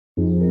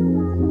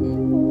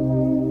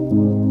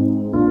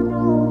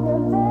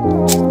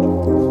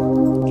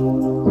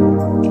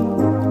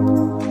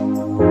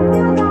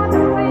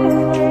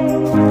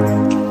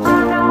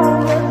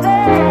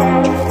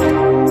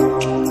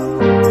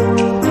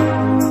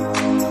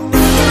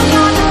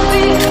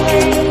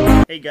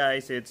Hey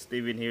guys, it's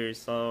Steven here.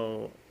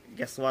 So,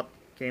 guess what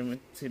came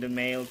to the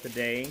mail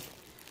today?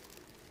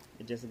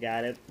 I just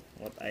got it.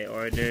 What I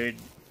ordered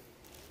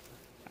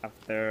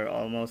after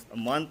almost a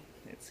month.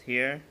 It's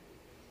here.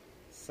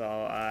 So,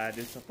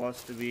 this is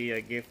supposed to be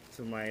a gift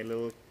to my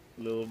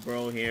little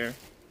bro here.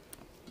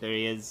 There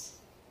he is,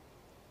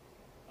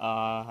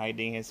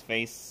 hiding his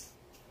face.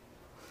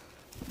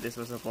 This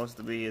was supposed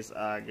to be his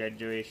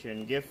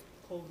graduation gift.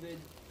 COVID.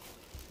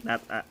 Not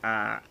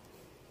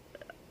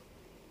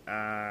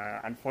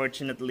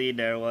unfortunately,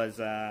 there was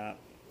a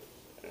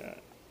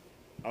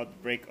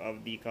outbreak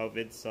of the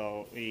COVID,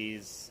 so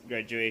his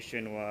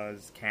graduation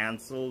was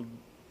cancelled.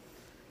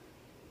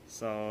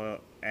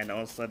 So, and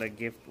also the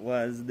gift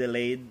was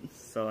delayed.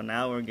 So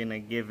now we're gonna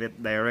give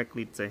it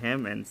directly to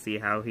him and see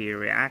how he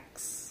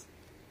reacts.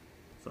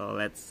 So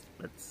let's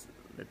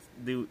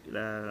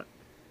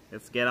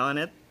get on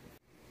it.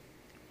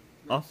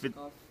 Off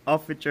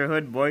with your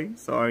hood, boy.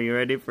 So are you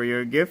ready for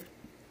your gift?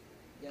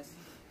 Yes.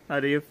 How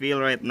do you feel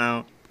right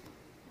now?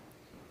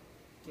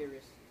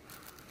 Curious.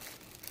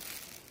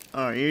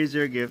 Oh, here's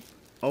your gift.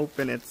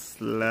 Open it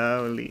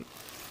slowly.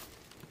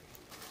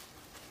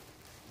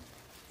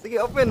 Sige,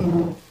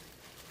 open.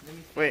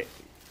 Wait.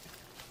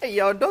 Hey,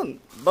 yo, don't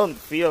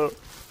feel.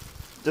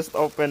 Just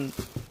open.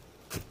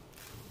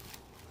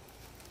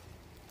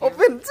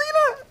 Open. See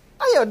na.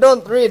 Ayo,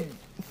 don't read.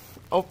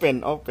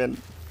 Open.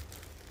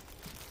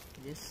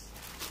 This.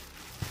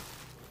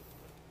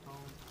 Oh,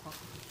 fuck.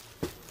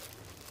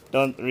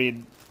 Don't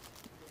read.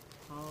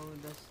 How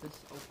does this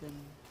open?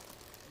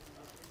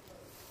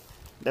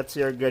 That's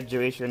your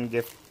graduation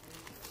gift.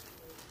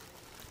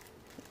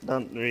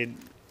 Don't read.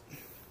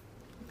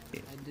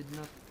 I did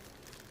not.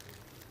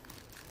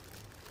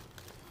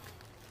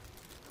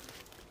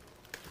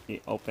 You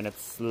open it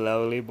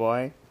slowly,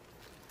 boy.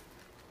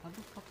 How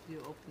the fuck do you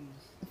open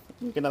this?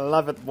 You're gonna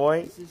love it,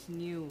 boy. This is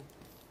new.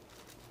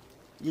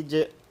 You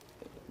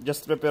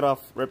just rip it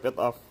off.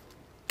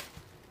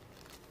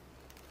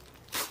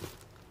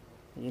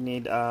 You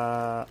need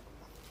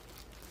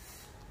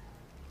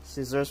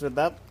scissors with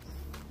that.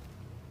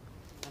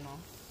 Ano?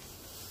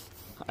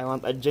 I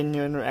want a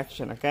genuine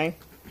reaction, okay?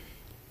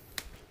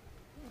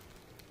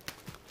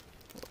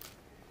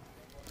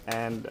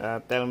 And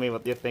tell me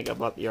what you think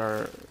about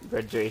your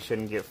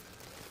graduation gift.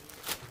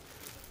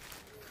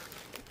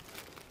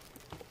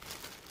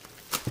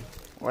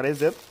 What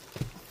is it?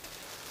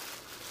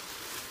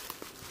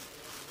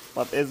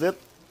 What is it?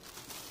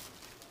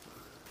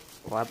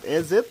 What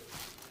is it?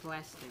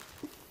 Plastic.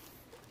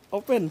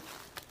 Open.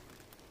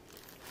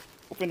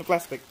 Open the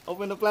plastic.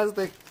 Open the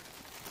plastic.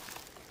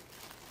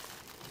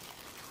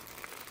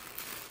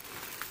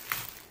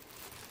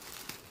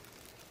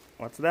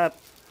 What's that?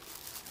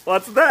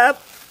 What's that?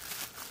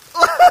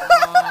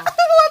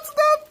 What's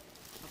that?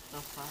 What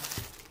the fuck?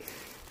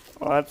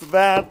 What's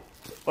that?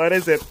 What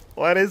is it?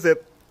 What is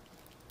it?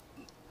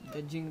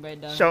 Judging by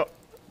the Show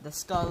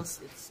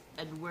skulls, it's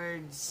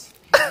Edward's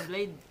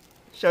blade.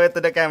 Show it to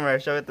the camera.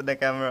 Show it to the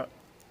camera.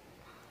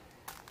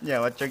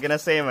 Yeah, what you're gonna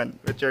say, man,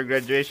 with your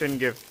graduation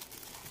gift.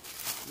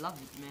 Love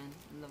it, man.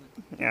 Love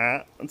it.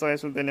 Yeah, that's why I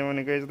said anyone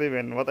in grade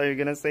 11. What are you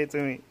gonna say to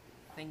me?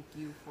 Thank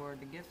you for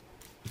the gift.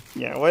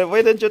 Yeah,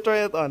 why didn't you try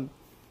it on?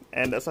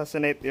 And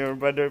assassinate your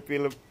brother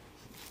Philip.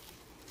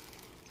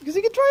 Because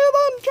you can try it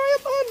on! Try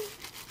it on!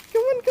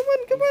 Come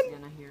on! He's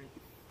gonna hear it.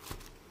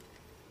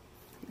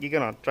 You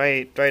cannot.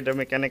 Try the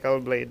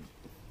mechanical blade.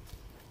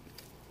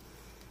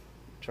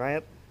 Try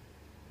it.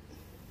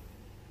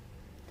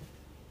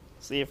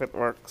 See if it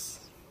works.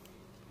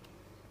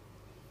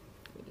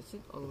 Wait, is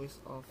it always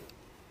off?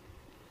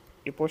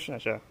 I-push na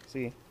siya.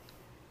 See.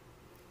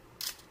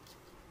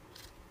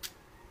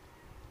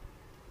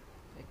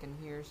 I can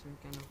hear some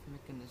kind of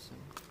mechanism.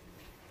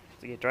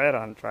 Sige, try it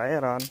on.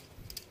 Ah,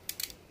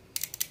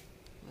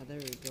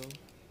 there we go.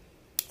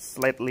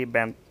 Slightly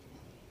bent.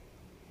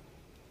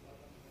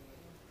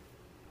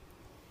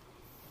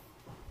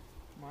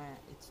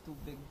 It's too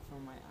big for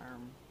my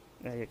arm.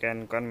 Yeah, you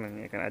can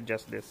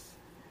adjust this.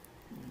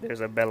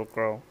 There's a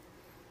Velcro.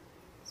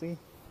 See?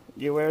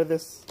 You wear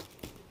this.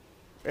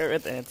 Wear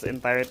it in its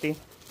entirety.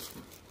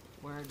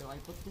 Where do I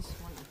put this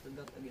one? I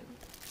forgot again.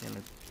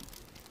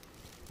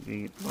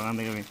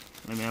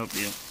 Let me help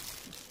you.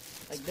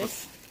 Like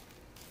this?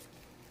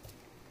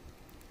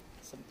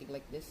 Something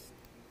like this?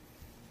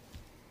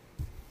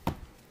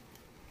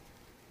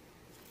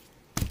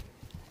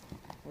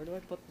 Where do I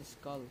put the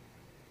skull?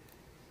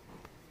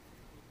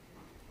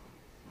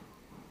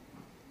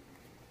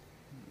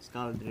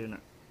 Skull,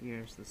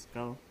 here's the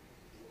skull.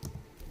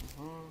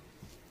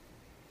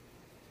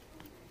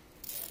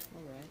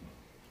 Alright.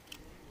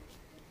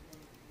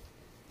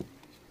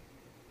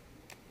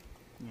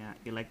 Yeah,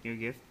 you like your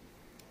gift?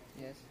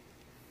 Yes.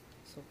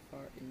 So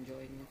far,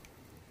 enjoying it.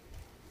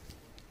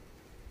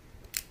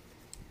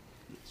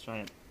 Let's try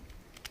it.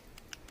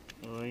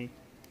 Oi.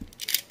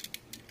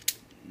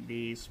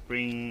 The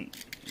spring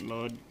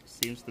load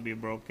seems to be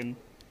broken.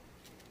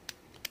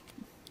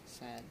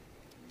 Sad.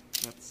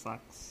 That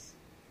sucks.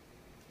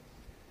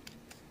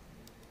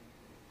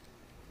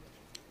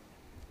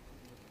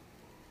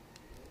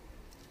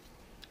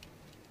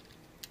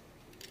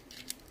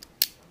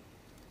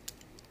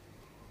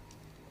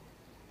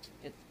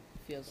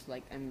 feels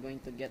like I'm going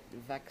to get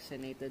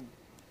vaccinated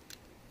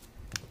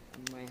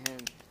on my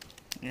hand.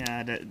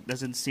 Yeah, that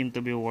doesn't seem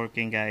to be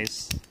working,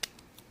 guys.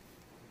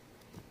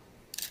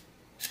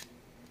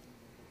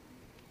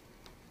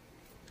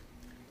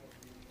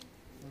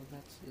 Well,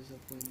 that's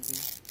disappointing.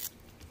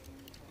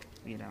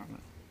 You know.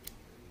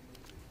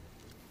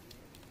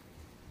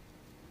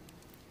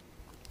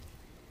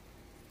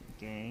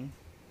 Okay.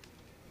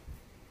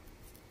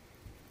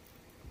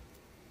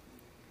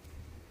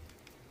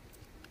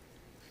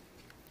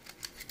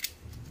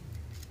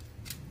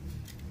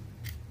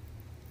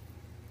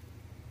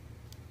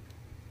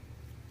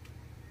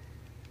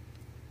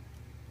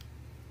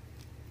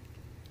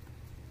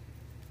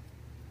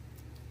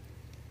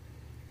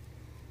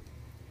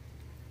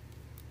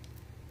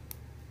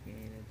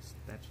 Okay, let's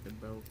touch the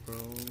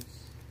Velcros.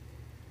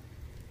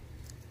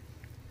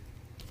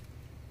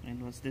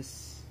 And what's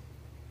this?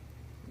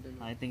 I don't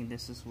know. I think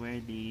this is where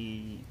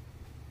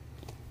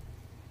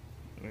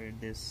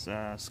this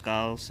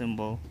skull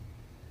symbol,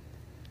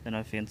 don't know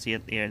if you can see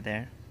it here,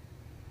 there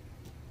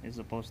is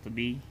supposed to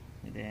be.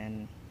 And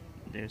then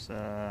there's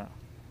a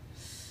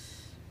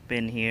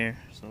pin here,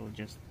 so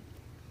just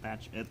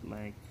attach it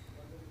like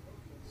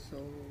So,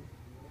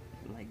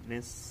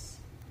 this.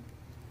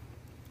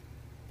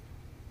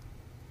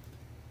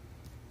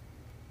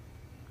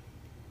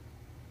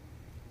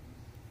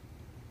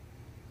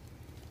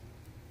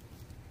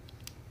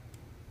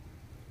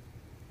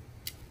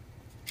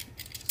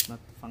 It's not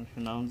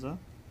functional, so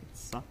it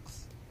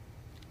sucks.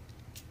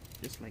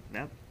 Just like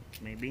that,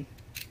 maybe.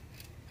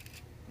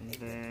 And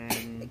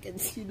then I can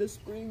see the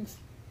springs.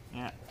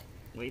 yeah,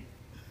 wait.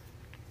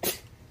 I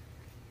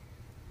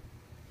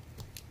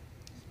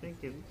think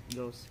it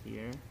goes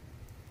here.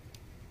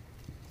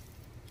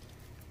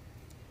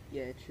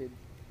 Yeah, it should.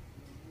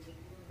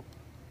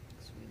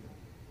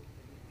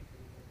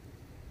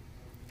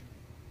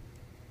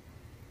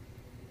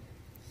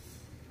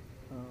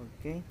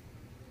 Okay.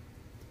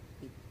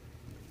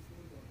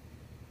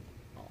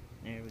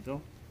 There we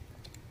go.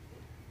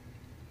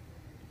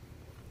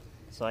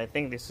 So I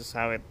think this is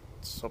how it's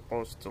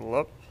supposed to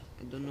look.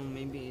 I don't know,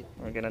 maybe it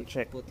We're gonna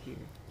check. put here.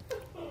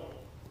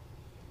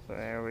 So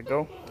there we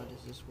go. How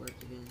does this work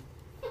again?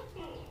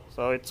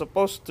 So it's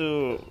supposed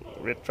to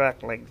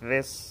retract like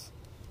this.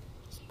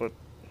 Just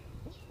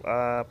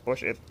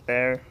push it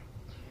there,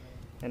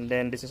 and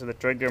then this is the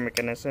trigger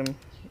mechanism.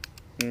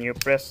 When you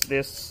press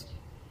this,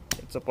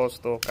 it's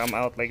supposed to come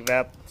out like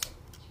that,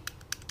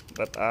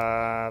 but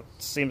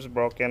it seems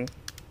broken.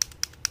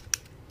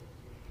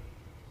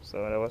 So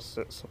that was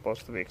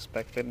supposed to be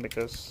expected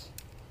because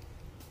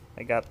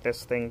I got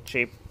this thing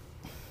cheap.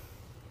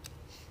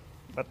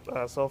 But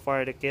so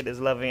far the kid is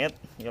loving it.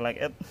 You like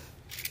it?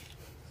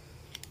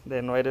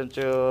 Then why don't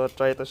you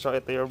try to show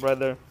it to your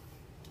brother?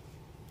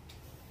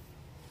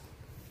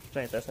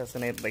 Try to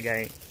assassinate the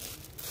guy.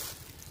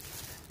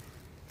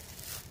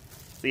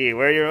 See,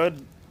 where your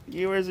hood?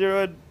 Where's your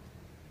hood?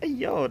 Hey,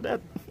 yo,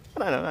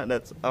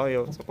 that's how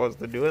you're supposed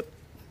to do it.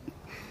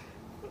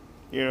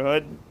 Your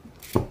hood.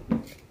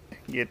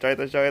 You try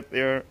to show it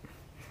to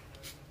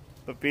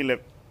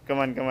Philip. Come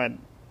on, come on.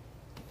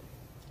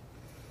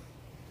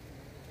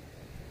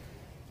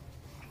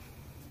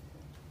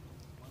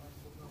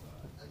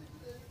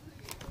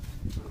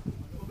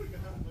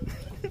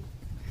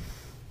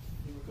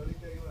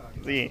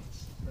 See.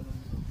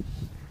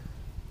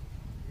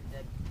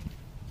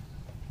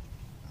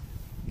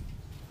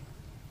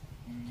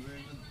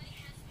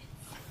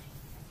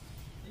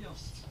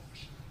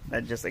 I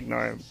just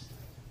ignore him.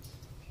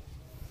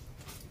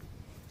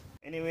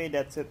 Anyway,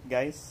 that's it,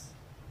 guys,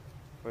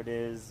 for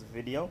this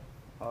video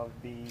of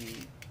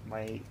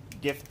my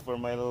gift for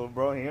my little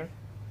bro here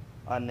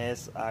on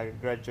his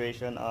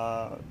graduation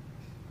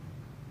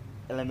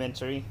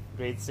elementary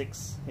grade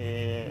 6.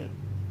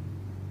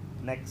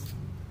 Next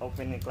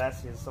opening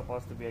class is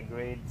supposed to be a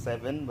grade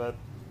 7, but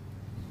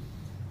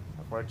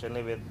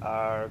unfortunately with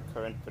our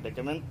current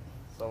predicament.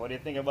 So what do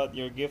you think about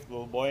your gift,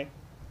 little boy?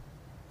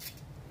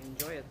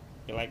 Enjoy it.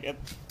 You like it?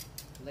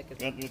 Like it.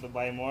 You want me to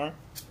buy more?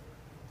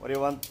 What do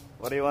you want?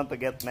 What do you want to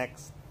get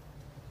next?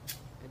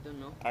 I don't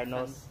know.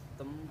 Arnos.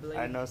 Phantom Blade.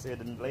 Arnos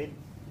Hidden Blade.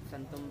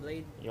 Phantom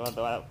Blade. You want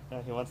the?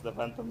 He wants the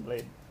Phantom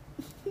Blade.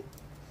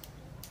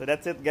 So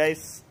that's it,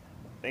 guys.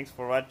 Thanks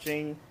for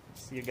watching.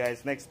 See you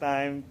guys next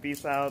time.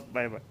 Peace out.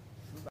 Bye bye.